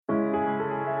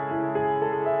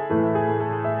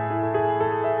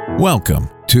Welcome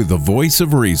to The Voice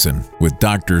of Reason with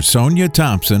Dr. Sonia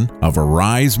Thompson of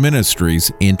Arise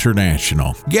Ministries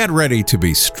International. Get ready to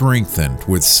be strengthened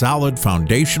with solid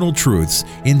foundational truths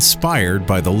inspired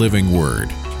by the living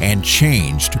Word and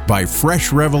changed by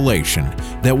fresh revelation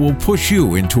that will push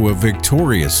you into a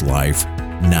victorious life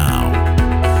now.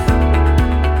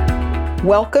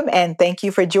 Welcome and thank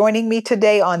you for joining me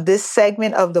today on this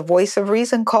segment of The Voice of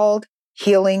Reason called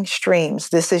Healing Streams.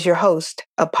 This is your host,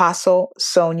 Apostle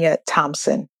Sonia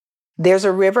Thompson. There's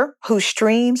a river whose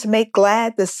streams make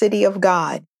glad the city of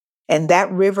God, and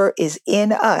that river is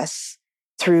in us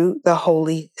through the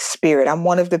Holy Spirit. I'm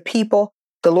one of the people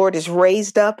the Lord has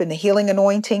raised up in the healing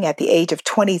anointing at the age of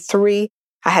 23.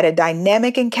 I had a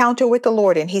dynamic encounter with the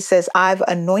Lord, and He says, I've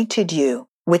anointed you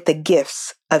with the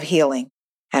gifts of healing.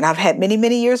 And I've had many,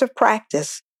 many years of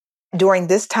practice. During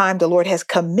this time, the Lord has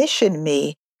commissioned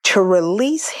me to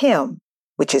release Him,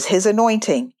 which is His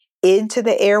anointing, into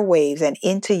the airwaves and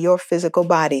into your physical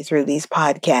body through these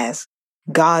podcasts.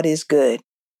 God is good.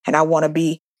 And I want to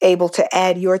be able to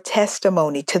add your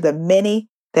testimony to the many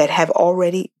that have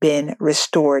already been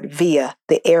restored via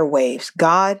the airwaves.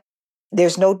 God,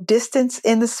 there's no distance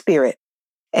in the spirit,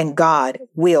 and God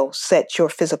will set your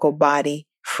physical body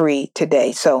free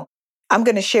today. So I'm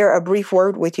going to share a brief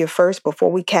word with you first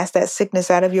before we cast that sickness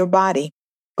out of your body.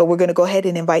 But we're going to go ahead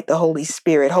and invite the Holy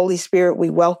Spirit. Holy Spirit, we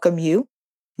welcome you.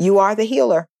 You are the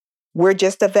healer. We're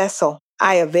just a vessel.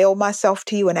 I avail myself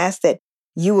to you and ask that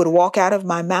you would walk out of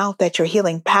my mouth, that your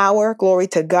healing power, glory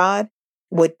to God,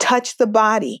 would touch the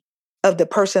body of the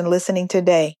person listening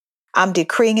today. I'm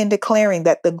decreeing and declaring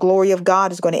that the glory of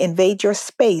God is going to invade your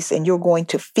space and you're going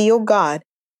to feel God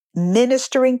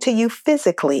ministering to you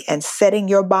physically and setting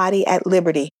your body at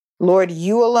liberty. Lord,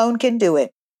 you alone can do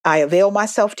it. I avail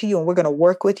myself to you, and we're going to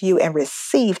work with you and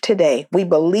receive today. We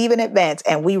believe in advance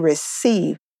and we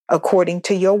receive according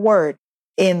to your word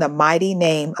in the mighty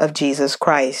name of Jesus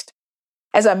Christ.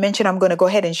 As I mentioned, I'm going to go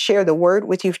ahead and share the word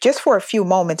with you just for a few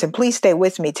moments, and please stay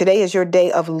with me. Today is your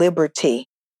day of liberty,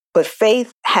 but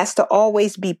faith has to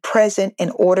always be present in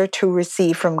order to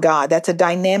receive from God. That's a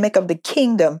dynamic of the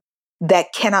kingdom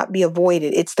that cannot be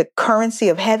avoided. It's the currency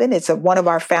of heaven. It's one of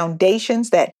our foundations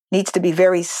that needs to be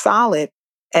very solid.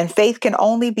 And faith can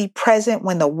only be present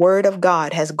when the word of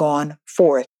God has gone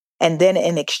forth, and then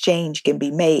an exchange can be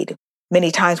made.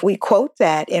 Many times we quote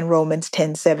that in Romans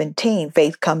 10:17,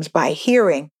 faith comes by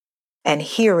hearing, and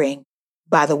hearing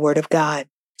by the word of God.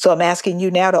 So I'm asking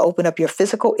you now to open up your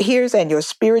physical ears and your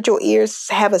spiritual ears.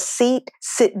 Have a seat,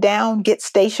 sit down, get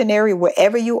stationary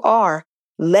wherever you are.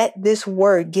 Let this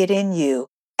word get in you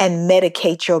and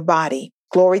medicate your body.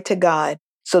 Glory to God,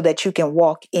 so that you can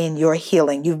walk in your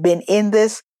healing. You've been in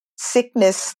this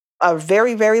sickness a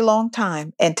very, very long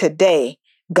time. And today,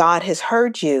 God has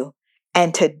heard you.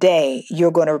 And today,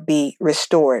 you're going to be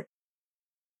restored.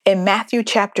 In Matthew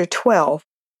chapter 12,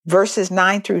 verses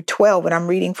 9 through 12, and I'm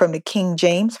reading from the King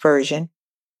James Version,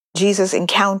 Jesus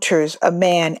encounters a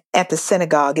man at the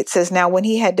synagogue. It says, now when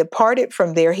he had departed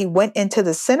from there, he went into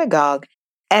the synagogue,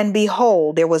 and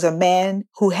behold, there was a man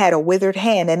who had a withered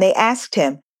hand. And they asked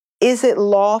him, is it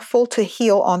lawful to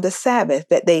heal on the Sabbath?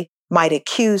 That they might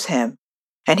accuse him.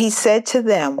 And he said to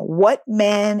them, what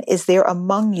man is there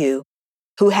among you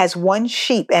who has one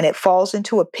sheep and it falls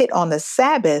into a pit on the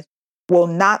Sabbath, will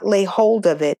not lay hold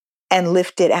of it and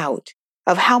lift it out?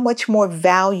 Of how much more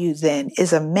value then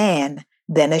is a man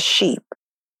than a sheep?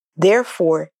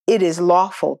 Therefore, it is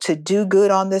lawful to do good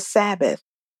on the Sabbath.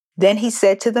 Then he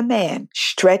said to the man,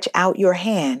 stretch out your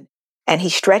hand. And he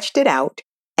stretched it out,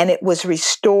 and it was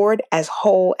restored as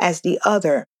whole as the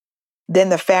other. Then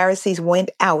the Pharisees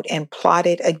went out and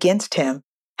plotted against him,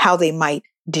 how they might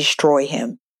destroy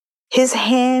him. His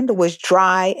hand was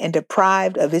dry and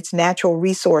deprived of its natural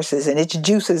resources and its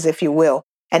juices, if you will.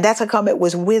 And that's how come it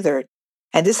was withered.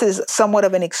 And this is somewhat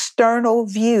of an external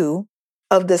view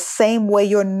of the same way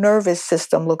your nervous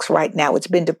system looks right now. It's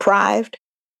been deprived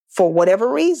for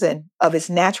whatever reason of its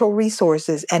natural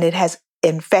resources, and it has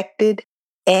infected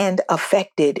and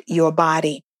affected your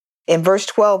body. In verse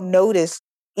 12, notice,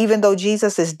 even though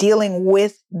Jesus is dealing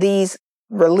with these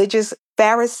religious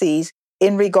Pharisees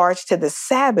in regards to the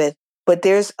Sabbath, but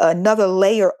there's another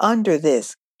layer under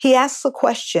this. He asks the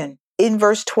question in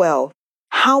verse 12,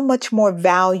 how much more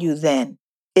value then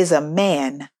is a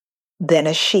man than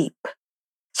a sheep?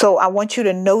 So I want you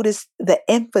to notice the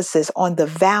emphasis on the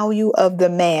value of the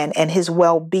man and his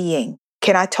well-being.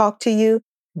 Can I talk to you?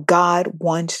 God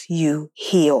wants you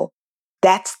healed.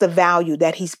 That's the value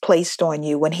that he's placed on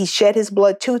you. When he shed his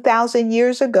blood 2,000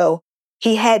 years ago,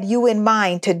 he had you in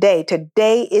mind today.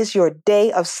 Today is your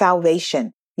day of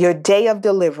salvation, your day of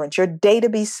deliverance, your day to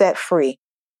be set free.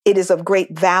 It is of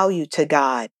great value to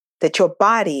God that your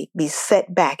body be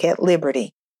set back at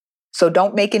liberty. So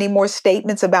don't make any more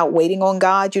statements about waiting on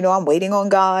God. I'm waiting on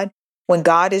God. When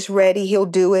God is ready, he'll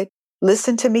do it.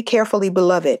 Listen to me carefully,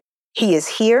 beloved. He is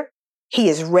here. He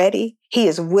is ready. He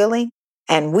is willing.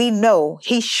 And we know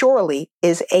he surely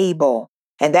is able.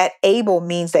 And that able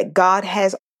means that God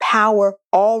has power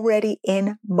already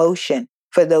in motion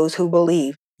for those who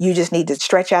believe. You just need to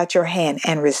stretch out your hand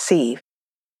and receive.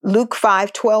 Luke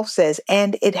 5:12 says,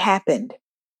 and it happened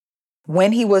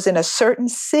when he was in a certain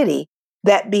city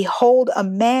that behold, a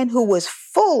man who was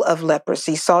full of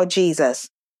leprosy saw Jesus,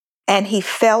 and he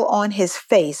fell on his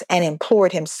face and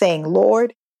implored him, saying,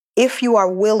 Lord, if you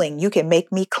are willing, you can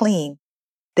make me clean.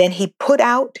 Then he put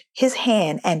out his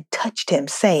hand and touched him,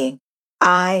 saying,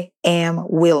 I am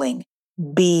willing,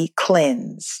 be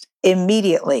cleansed.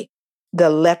 Immediately, the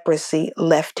leprosy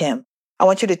left him. I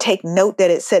want you to take note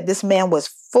that it said this man was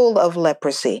full of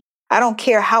leprosy. I don't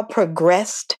care how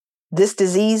progressed this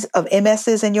disease of MS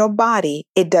is in your body,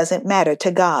 it doesn't matter to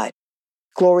God.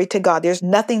 Glory to God. There's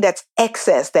nothing that's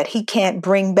excess that he can't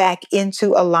bring back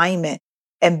into alignment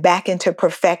and back into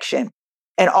perfection.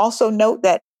 And also note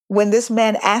that when this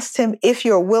man asked him, if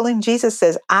you're willing, Jesus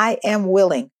says, I am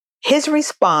willing. His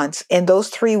response in those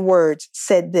 3 words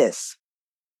said this,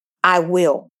 I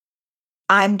will.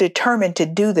 I'm determined to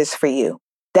do this for you.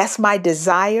 That's my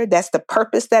desire. That's the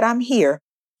purpose that I'm here.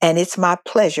 And it's my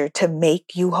pleasure to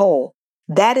make you whole.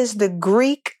 That is the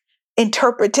Greek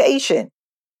interpretation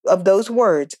of those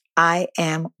words, I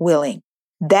am willing.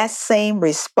 That same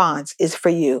response is for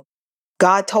you.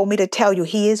 God told me to tell you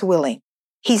he is willing.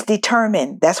 He's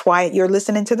determined. That's why you're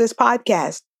listening to this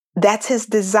podcast. That's his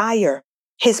desire,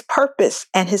 his purpose,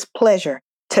 and his pleasure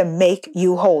to make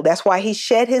you whole. That's why he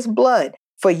shed his blood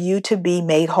for you to be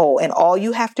made whole. And all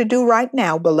you have to do right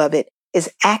now, beloved,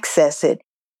 is access it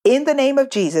in the name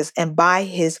of Jesus and by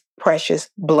his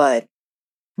precious blood.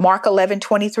 Mark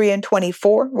 11:23 and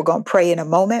 24. We're going to pray in a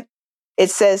moment. It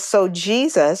says, so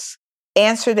Jesus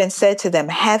answered and said to them,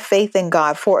 have faith in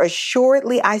God, for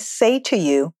assuredly I say to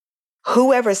you,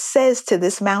 whoever says to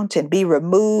this mountain, be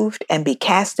removed and be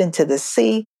cast into the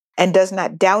sea, and does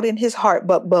not doubt in his heart,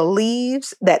 but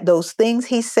believes that those things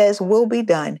he says will be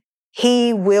done,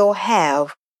 he will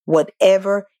have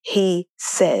whatever he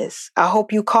says. I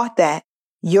hope you caught that.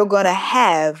 You're going to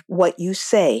have what you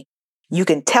say. You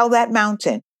can tell that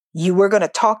mountain, we're going to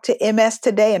talk to MS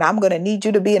today, and I'm going to need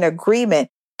you to be in agreement,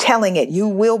 telling it you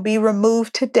will be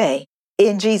removed today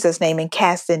in Jesus' name and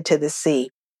cast into the sea.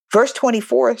 Verse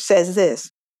 24 says this,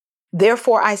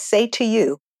 therefore I say to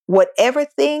you, whatever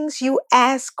things you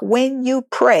ask when you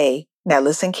pray, now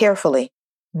listen carefully,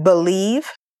 believe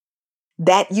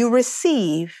that you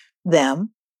receive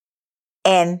them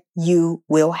and you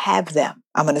will have them.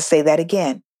 I'm going to say that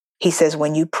again. He says,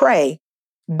 when you pray,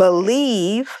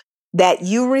 believe that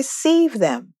you receive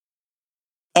them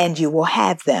and you will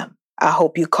have them. I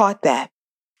hope you caught that.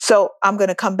 So I'm going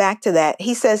to come back to that.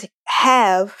 He says,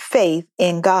 have faith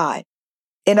in God.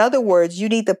 In other words, you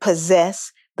need to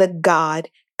possess the God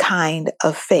kind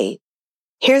of faith.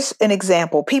 Here's an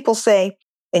example. People say,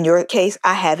 in your case,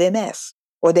 I have MS,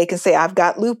 or they can say, I've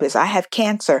got lupus, I have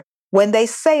cancer. When they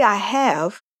say I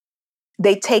have,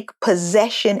 they take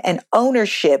possession and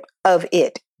ownership of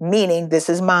it, meaning this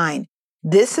is mine.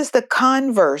 This is the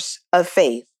converse of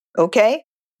faith, okay?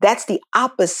 That's the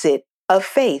opposite of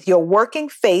faith. Your working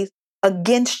faith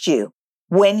against you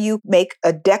when you make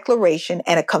a declaration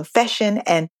and a confession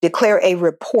and declare a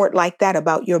report like that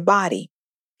about your body.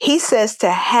 He says to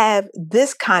have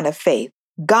this kind of faith,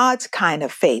 God's kind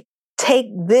of faith. Take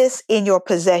this in your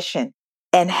possession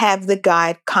and have the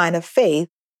God kind of faith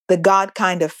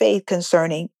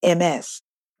concerning MS.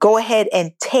 Go ahead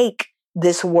and take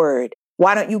this word.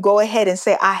 Why don't you go ahead and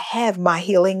say, I have my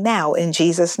healing now in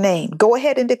Jesus' name. Go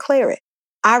ahead and declare it.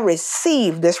 I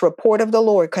receive this report of the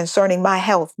Lord concerning my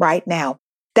health right now.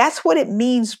 That's what it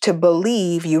means to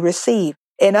believe you receive.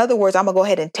 In other words, I'm going to go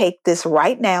ahead and take this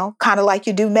right now, kind of like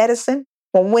you do medicine.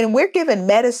 When we're given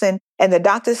medicine and the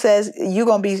doctor says you're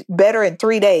going to be better in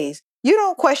 3 days, you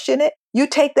don't question it. You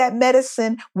take that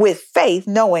medicine with faith,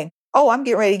 knowing, oh, I'm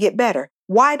getting ready to get better.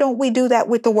 Why don't we do that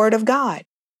with the word of God?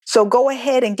 So go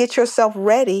ahead and get yourself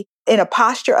ready in a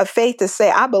posture of faith to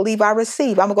say, I believe I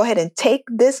receive. I'm going to go ahead and take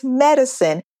this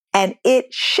medicine and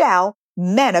it shall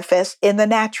manifest in the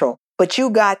natural. But you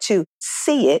got to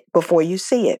see it before you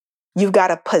see it. You've got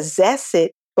to possess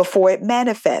it before it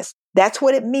manifests. That's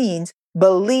what it means.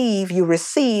 Believe you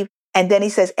receive. And then he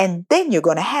says, and then you're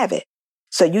going to have it.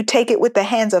 So you take it with the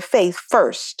hands of faith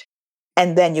first,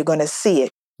 and then you're going to see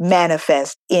it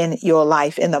manifest in your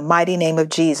life in the mighty name of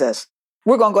Jesus.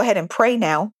 We're going to go ahead and pray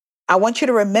now. I want you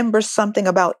to remember something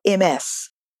about MS.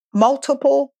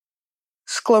 Multiple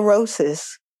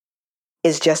sclerosis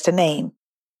is just a name.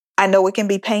 I know it can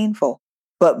be painful,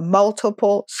 but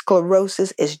multiple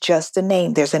sclerosis is just a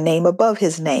name. There's a name above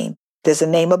his name. There's a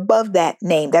name above that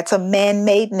name. That's a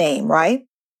man-made name, right?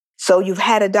 So you've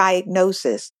had a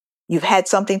diagnosis. You've had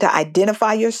something to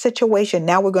identify your situation.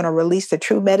 Now we're going to release the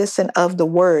true medicine of the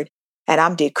word. And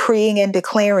I'm decreeing and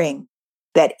declaring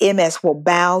that MS will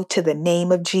bow to the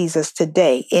name of Jesus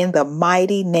today in the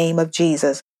mighty name of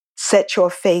Jesus. Set your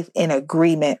faith in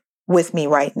agreement with me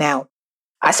right now.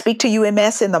 I speak to you,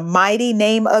 MS, in the mighty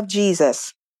name of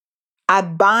Jesus. I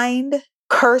bind,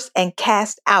 curse, and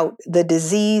cast out the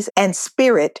disease and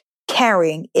spirit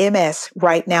carrying MS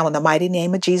right now in the mighty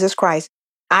name of Jesus Christ.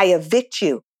 I evict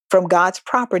you from God's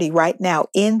property right now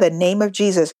in the name of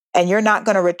Jesus, and you're not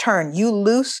going to return. You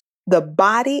loose the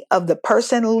body of the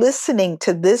person listening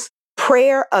to this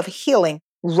prayer of healing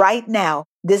right now,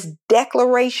 this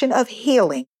declaration of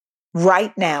healing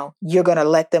right now. You're going to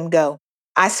let them go.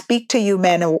 I speak to you,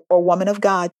 man or woman of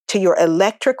God, to your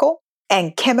electrical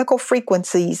and chemical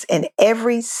frequencies in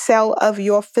every cell of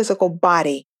your physical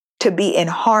body to be in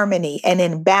harmony and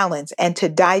in balance and to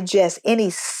digest any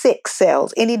sick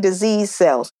cells, any disease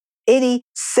cells, any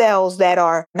cells that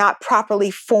are not properly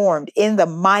formed in the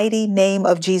mighty name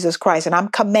of Jesus Christ. And I'm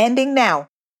commanding now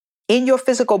in your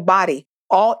physical body,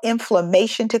 all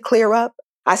inflammation to clear up.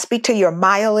 I speak to your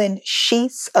myelin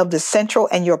sheaths of the central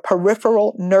and your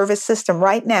peripheral nervous system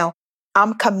right now.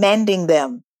 I'm commanding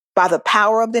them by the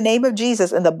power of the name of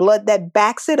Jesus and the blood that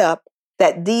backs it up,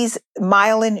 that these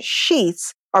myelin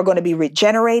sheaths are going to be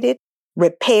regenerated,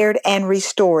 repaired, and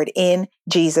restored in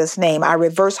Jesus' name. I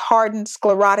reverse hardened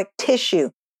sclerotic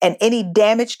tissue and any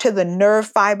damage to the nerve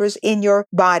fibers in your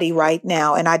body right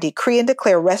now. And I decree and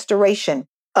declare restoration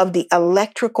of the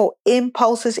electrical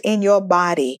impulses in your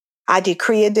body. I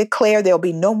decree and declare there'll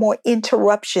be no more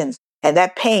interruptions, and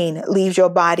that pain leaves your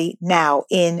body now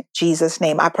in Jesus'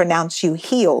 name. I pronounce you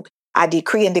healed. I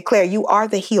decree and declare you are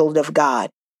the healed of God.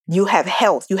 You have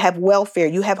health, you have welfare,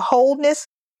 you have wholeness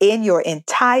in your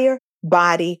entire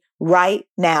body right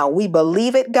now. We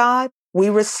believe it, God. We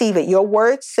receive it. Your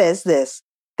word says this,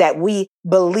 that we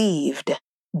believed,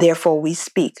 therefore we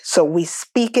speak. So we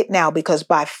speak it now because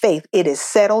by faith it is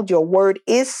settled. Your word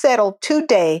is settled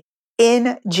today.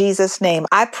 In Jesus' name,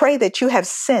 I pray that you have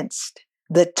sensed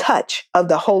the touch of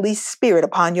the Holy Spirit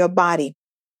upon your body.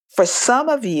 For some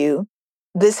of you,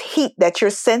 this heat that you're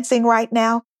sensing right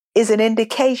now is an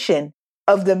indication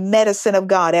of the medicine of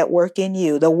God at work in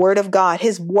you. The word of God,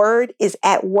 his word is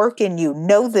at work in you.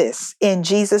 Know this in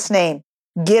Jesus' name.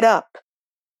 Get up,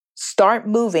 start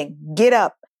moving, get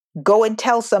up, go and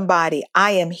tell somebody,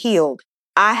 I am healed.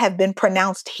 I have been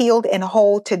pronounced healed and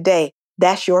whole today.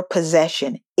 That's your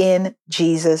possession in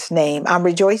Jesus' name. I'm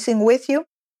rejoicing with you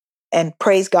and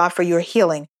praise God for your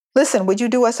healing. Listen, would you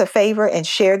do us a favor and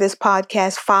share this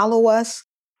podcast? Follow us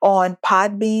on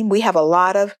Podbean. We have a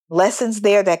lot of lessons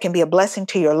there that can be a blessing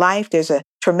to your life. There's a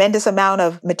tremendous amount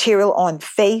of material on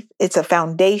faith. It's a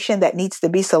foundation that needs to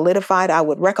be solidified. I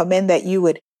would recommend that you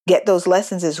would get those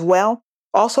lessons as well.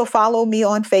 Also follow me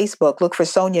on Facebook. Look for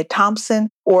Sonia Thompson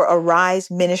or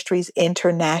Arise Ministries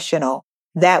International.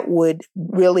 That would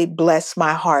really bless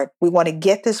my heart. We want to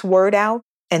get this word out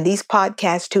and these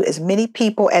podcasts to as many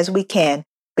people as we can,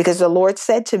 because the Lord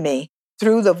said to me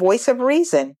through the voice of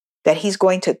reason that he's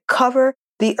going to cover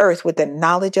the earth with the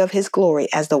knowledge of his glory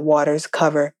as the waters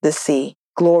cover the sea.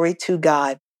 Glory to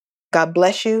God. God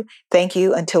bless you. Thank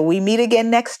you. Until we meet again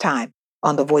next time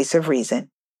on The Voice of Reason.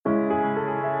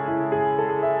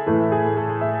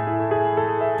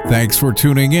 Thanks for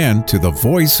tuning in to the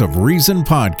Voice of Reason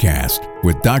podcast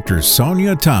with Dr.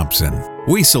 Sonia Thompson.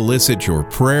 We solicit your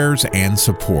prayers and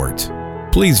support.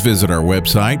 Please visit our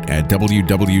website at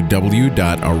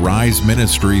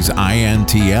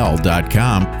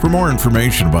www.ariseministriesintl.com for more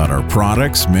information about our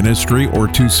products, ministry, or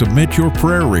to submit your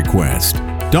prayer request.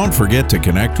 Don't forget to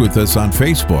connect with us on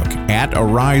Facebook at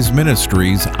Arise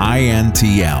Ministries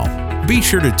INTL. Be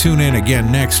sure to tune in again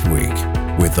next week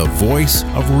with the Voice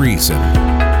of Reason.